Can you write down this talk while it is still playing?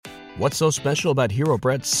What's so special about Hero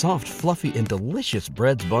Bread's soft, fluffy, and delicious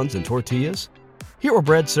breads, buns, and tortillas? Hero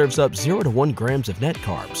Bread serves up 0 to 1 grams of net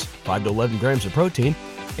carbs, 5 to 11 grams of protein,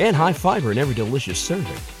 and high fiber in every delicious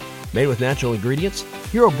serving. Made with natural ingredients,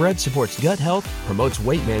 Hero Bread supports gut health, promotes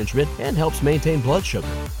weight management, and helps maintain blood sugar.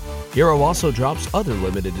 Hero also drops other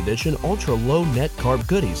limited edition ultra-low net carb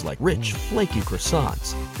goodies like rich, flaky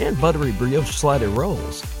croissants and buttery brioche slider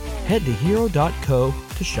rolls. Head to hero.co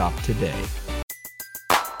to shop today.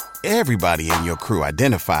 Everybody in your crew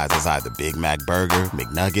identifies as either Big Mac Burger,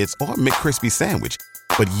 McNuggets, or McCrispy Sandwich.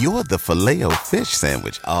 But you're the Filet-O-Fish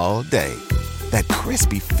Sandwich all day. That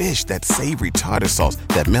crispy fish, that savory tartar sauce,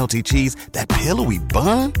 that melty cheese, that pillowy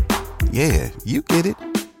bun. Yeah, you get it.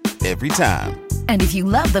 Every time. And if you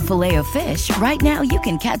love the Filet-O-Fish, right now you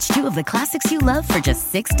can catch 2 of the classics you love for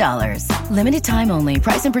just $6. Limited time only.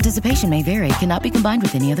 Price and participation may vary. Cannot be combined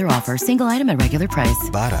with any other offer. Single item at regular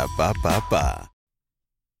price. Ba-da-ba-ba-ba.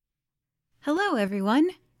 Hello, everyone.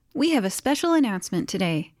 We have a special announcement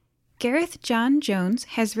today. Gareth John Jones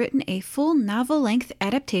has written a full novel-length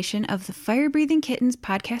adaptation of the Fire-Breathing Kittens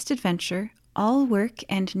podcast adventure, All Work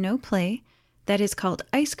and No Play, that is called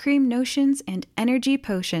Ice Cream Notions and Energy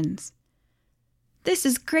Potions. This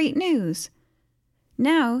is great news!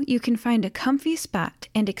 Now you can find a comfy spot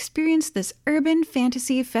and experience this urban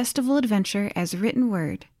fantasy festival adventure as written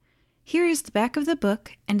word. Here is the back of the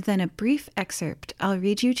book and then a brief excerpt. I'll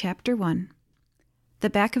read you Chapter 1. The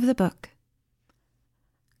back of the book.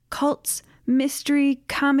 Cults, mystery,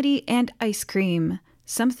 comedy, and ice cream.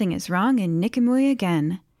 Something is wrong in Nicomoy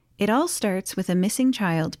again. It all starts with a missing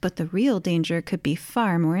child, but the real danger could be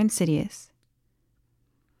far more insidious.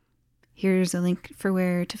 Here's a link for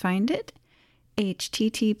where to find it.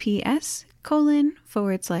 https://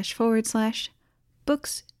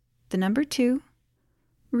 books2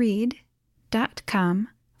 read.com/u/b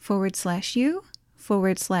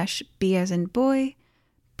as in boy,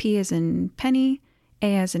 p as in penny,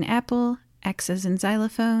 a as in apple, x as in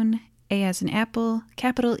xylophone, a as in apple,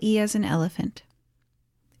 capital E as in elephant.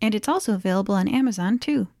 And it's also available on Amazon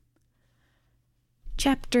too.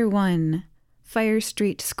 Chapter 1. Fire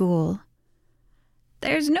Street School.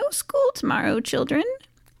 "There's no school tomorrow, children,"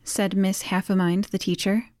 said Miss Half-a-Mind, the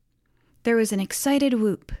teacher. There was an excited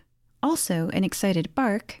whoop. Also an excited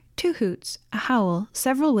bark, 2 hoots, a howl,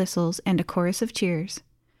 several whistles, and a chorus of cheers.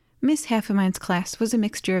 Miss Half-a-Mind's class was a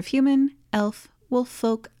mixture of human, elf, wolf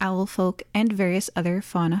folk, owl folk, and various other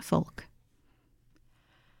fauna folk.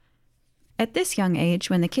 At this young age,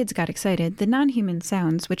 when the kids got excited, the non-human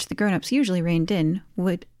sounds, which the grown-ups usually reined in,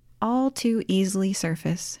 would all too easily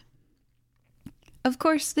surface. Of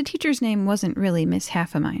course, the teacher's name wasn't really Miss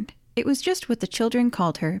Half-a-Mind. It was just what the children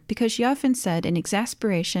called her, because she often said in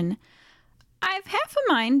exasperation, "I've half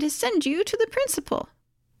a mind to send you to the principal,"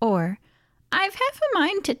 or "I've half a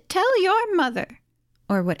mind to tell your mother,"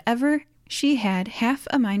 or whatever she had half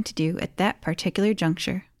a mind to do at that particular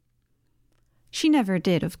juncture. She never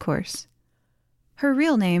did, of course. Her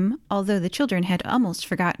real name, although the children had almost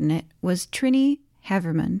forgotten it, was Trinny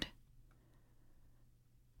Havermond.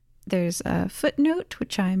 There's a footnote,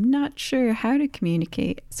 which I'm not sure how to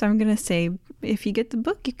communicate, so I'm going to say, if you get the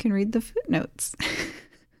book, you can read the footnotes.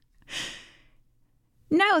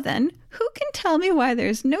 "Now then, who can tell me why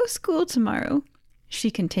there's no school tomorrow?"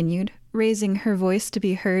 she continued, raising her voice to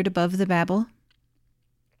be heard above the babble.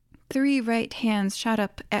 3 right hands shot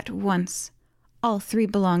up at once. All 3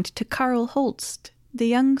 belonged to Carl Holst, the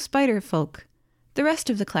young spider folk. The rest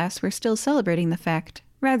of the class were still celebrating the fact,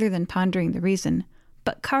 rather than pondering the reason,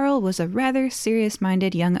 but Carl was a rather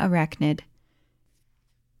serious-minded young arachnid.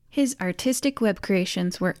 His artistic web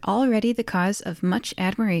creations were already the cause of much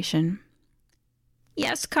admiration.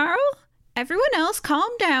 "Yes, Carl? Everyone else calm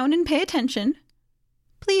down and pay attention."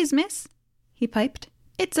 "Please, miss," he piped.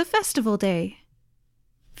 "It's a festival day."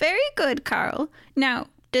 "Very good, Carl. Now,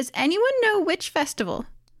 does anyone know which festival?"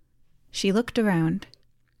 She looked around.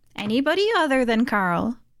 "Anybody other than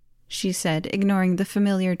Carl?" she said, ignoring the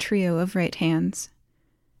familiar trio of right hands.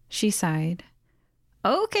 She sighed.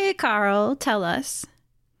 "Okay, Carl, tell us."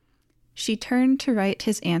 She turned to write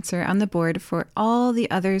his answer on the board for all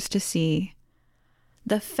the others to see.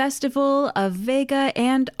 "The Festival of Vega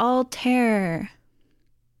and Altair."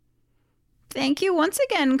 "Thank you once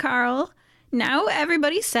again, Carl. Now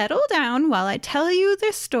everybody settle down while I tell you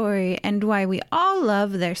their story and why we all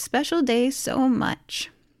love their special day so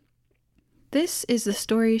much." This is the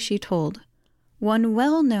story she told, one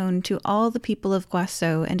well known to all the people of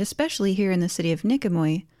Guasso, and especially here in the city of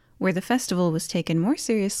Nicomoy, where the festival was taken more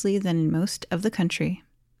seriously than in most of the country.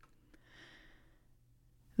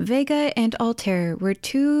 Vega and Altair were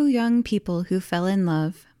 2 young people who fell in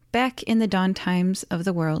love, back in the dawn times of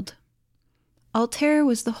the world. Altair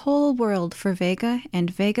was the whole world for Vega, and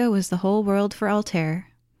Vega was the whole world for Altair.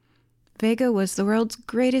 Vega was the world's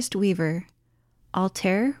greatest weaver.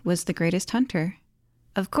 Altair was the greatest hunter.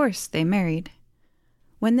 Of course, they married.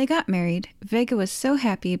 When they got married, Vega was so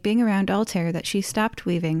happy being around Altair that she stopped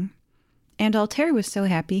weaving. And Altair was so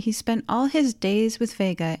happy he spent all his days with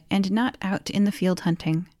Vega and not out in the field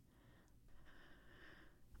hunting.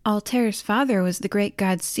 Altair's father was the great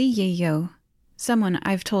god Siyeyo, someone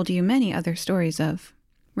I've told you many other stories of.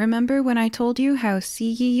 Remember when I told you how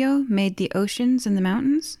Siyeyo made the oceans and the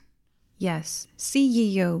mountains? Yes,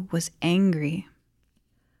 Siyeyo was angry.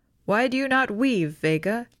 "Why do you not weave,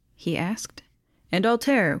 Vega?" he asked. "And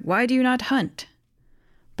Altair, why do you not hunt?"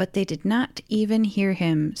 But they did not even hear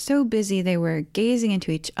him, so busy they were gazing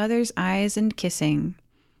into each other's eyes and kissing.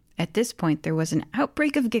 At this point, there was an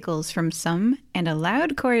outbreak of giggles from some, and a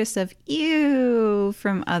loud chorus of "ew"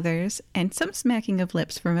 from others, and some smacking of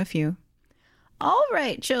lips from a few. "All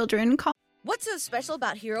right, children, What's so special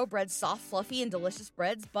about Hero Bread's soft, fluffy, and delicious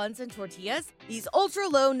breads, buns, and tortillas? These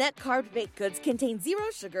ultra-low net-carb baked goods contain zero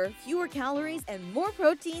sugar, fewer calories, and more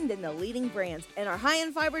protein than the leading brands, and are high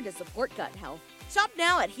in fiber to support gut health. Shop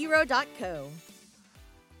now at hero.co.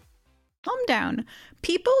 Calm down.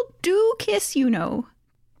 People do kiss, you know,"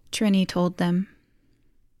 Trini told them.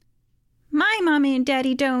 "My mommy and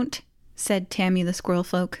daddy don't," said Tammy the squirrel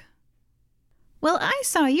folk. "Well, I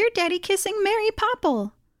saw your daddy kissing Mary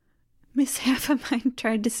Popple." Miss Half-a-Mind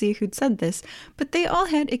tried to see who'd said this, but they all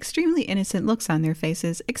had extremely innocent looks on their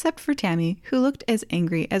faces, except for Tammy, who looked as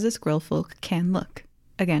angry as a squirrel folk can look.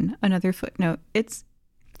 Again, another footnote. It's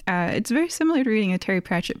very similar to reading a Terry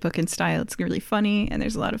Pratchett book in style. It's really funny, and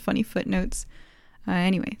there's a lot of funny footnotes. All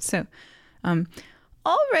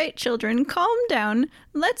right, children, calm down.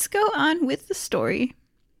 Let's go on with the story.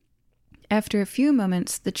 After a few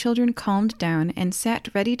moments, the children calmed down and sat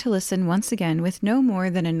ready to listen once again with no more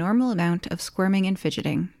than a normal amount of squirming and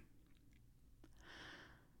fidgeting.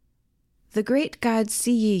 The great god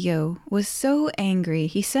Siyeyo was so angry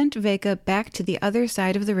he sent Vega back to the other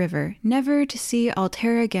side of the river, never to see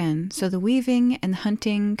Altair again, so the weaving and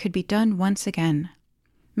hunting could be done once again.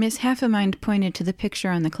 Miss Half-a-Mind pointed to the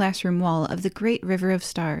picture on the classroom wall of the great river of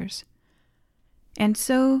stars. And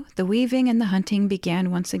so the weaving and the hunting began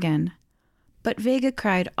once again. But Vega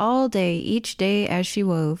cried all day each day as she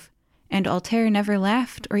wove, and Altair never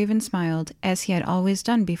laughed or even smiled, as he had always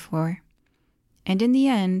done before. And in the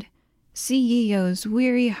end, Siyeyo's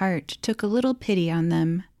weary heart took a little pity on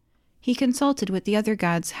them. He consulted with the other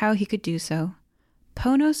gods how he could do so.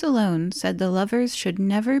 Ponos alone said the lovers should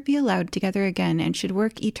never be allowed together again and should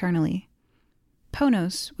work eternally.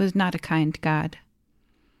 Ponos was not a kind god.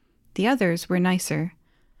 The others were nicer.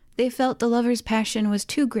 They felt the lover's passion was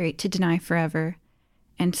too great to deny forever,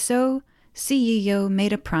 and so Siyeyo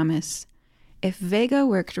made a promise. If Vega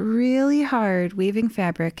worked really hard weaving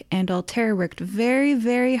fabric and Altair worked very,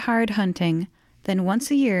 very hard hunting, then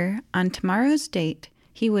once a year, on tomorrow's date,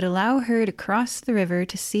 he would allow her to cross the river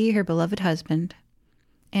to see her beloved husband.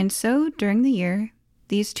 And so, during the year,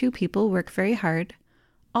 these two people work very hard,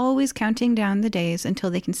 always counting down the days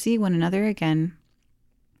until they can see one another again.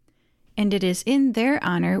 And it is in their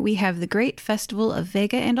honor we have the great festival of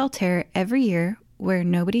Vega and Altair every year, where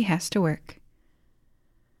nobody has to work.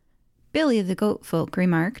 Billy the goat folk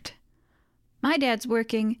remarked, "My dad's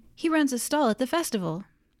working. He runs a stall at the festival."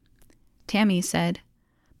 Tammy said,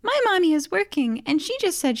 "My mommy is working, and she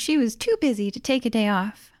just said she was too busy to take a day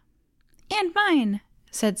off." "And mine,"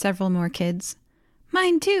 said several more kids.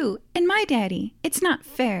 "Mine too, and my daddy. It's not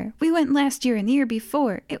fair. We went last year and the year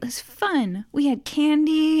before. It was fun. We had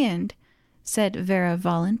candy and," said Vera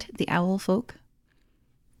Volant, the owl folk.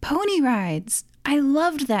 "Pony rides. I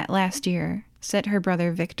loved that last year," said her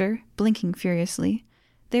brother Victor, blinking furiously.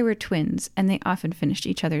 They were twins, and they often finished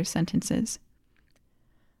each other's sentences.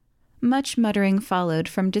 Much muttering followed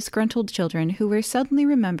from disgruntled children who were suddenly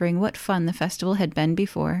remembering what fun the festival had been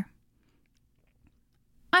before.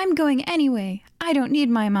 "I'm going anyway. I don't need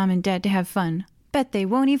my mom and dad to have fun. Bet they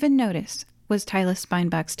won't even notice," was Tyla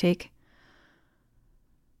Spinebock's take.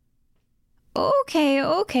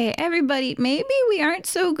 Okay, everybody, maybe we aren't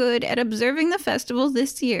so good at observing the festival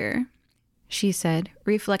this year," she said,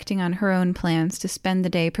 reflecting on her own plans to spend the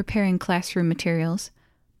day preparing classroom materials.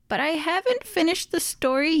 "But I haven't finished the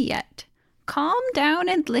story yet. Calm down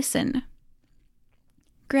and listen."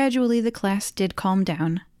 Gradually the class did calm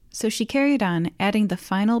down, so she carried on, adding the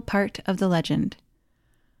final part of the legend.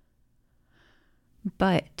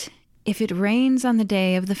 "But if it rains on the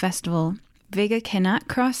day of the festival, Vega cannot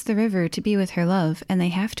cross the river to be with her love, and they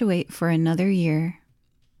have to wait for another year."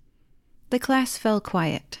 The class fell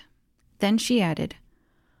quiet. Then she added,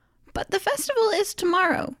 But the festival is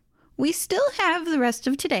tomorrow. We still have the rest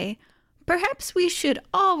of today. Perhaps we should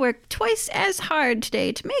all work twice as hard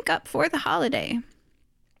today to make up for the holiday."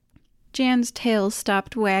 Jan's tail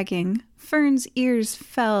stopped wagging, Fern's ears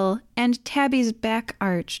fell, and Tabby's back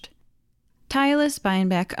arched. Tila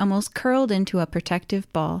Spineback almost curled into a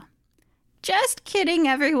protective ball. "Just kidding,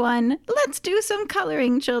 everyone. Let's do some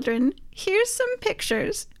coloring, children. Here's some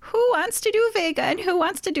pictures. Who wants to do Vega and who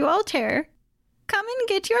wants to do Altair? Come and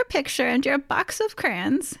get your picture and your box of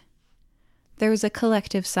crayons." There was a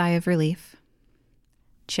collective sigh of relief.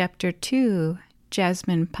 Chapter 2,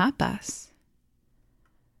 Jasmine Papas.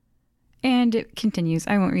 And it continues.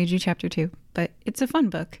 I won't read you Chapter 2, but it's a fun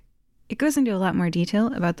book. It goes into a lot more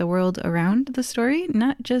detail about the world around the story,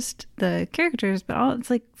 not just the characters, but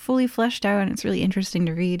it's like fully fleshed out, and it's really interesting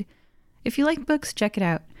to read. If you like books, check it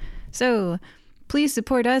out. So, please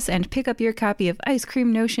support us and pick up your copy of Ice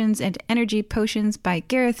Cream Notions and Energy Potions by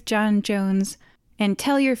Gareth John Jones, and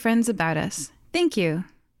tell your friends about us. Thank you.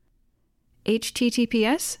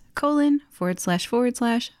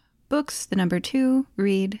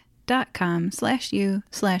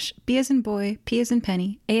 https://books2read.com/u/b as in boy, p as in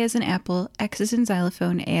penny, a as in apple, x as in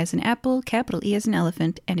xylophone, a as in apple, capital E as in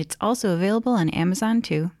elephant, and it's also available on Amazon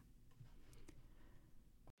too.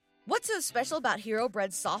 What's so special about Hero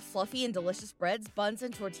Bread's soft, fluffy, and delicious breads, buns,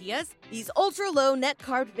 and tortillas? These ultra-low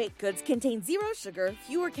net-carb baked goods contain zero sugar,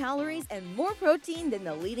 fewer calories, and more protein than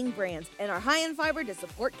the leading brands, and are high in fiber to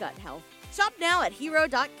support gut health. Shop now at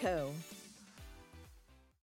Hero.co.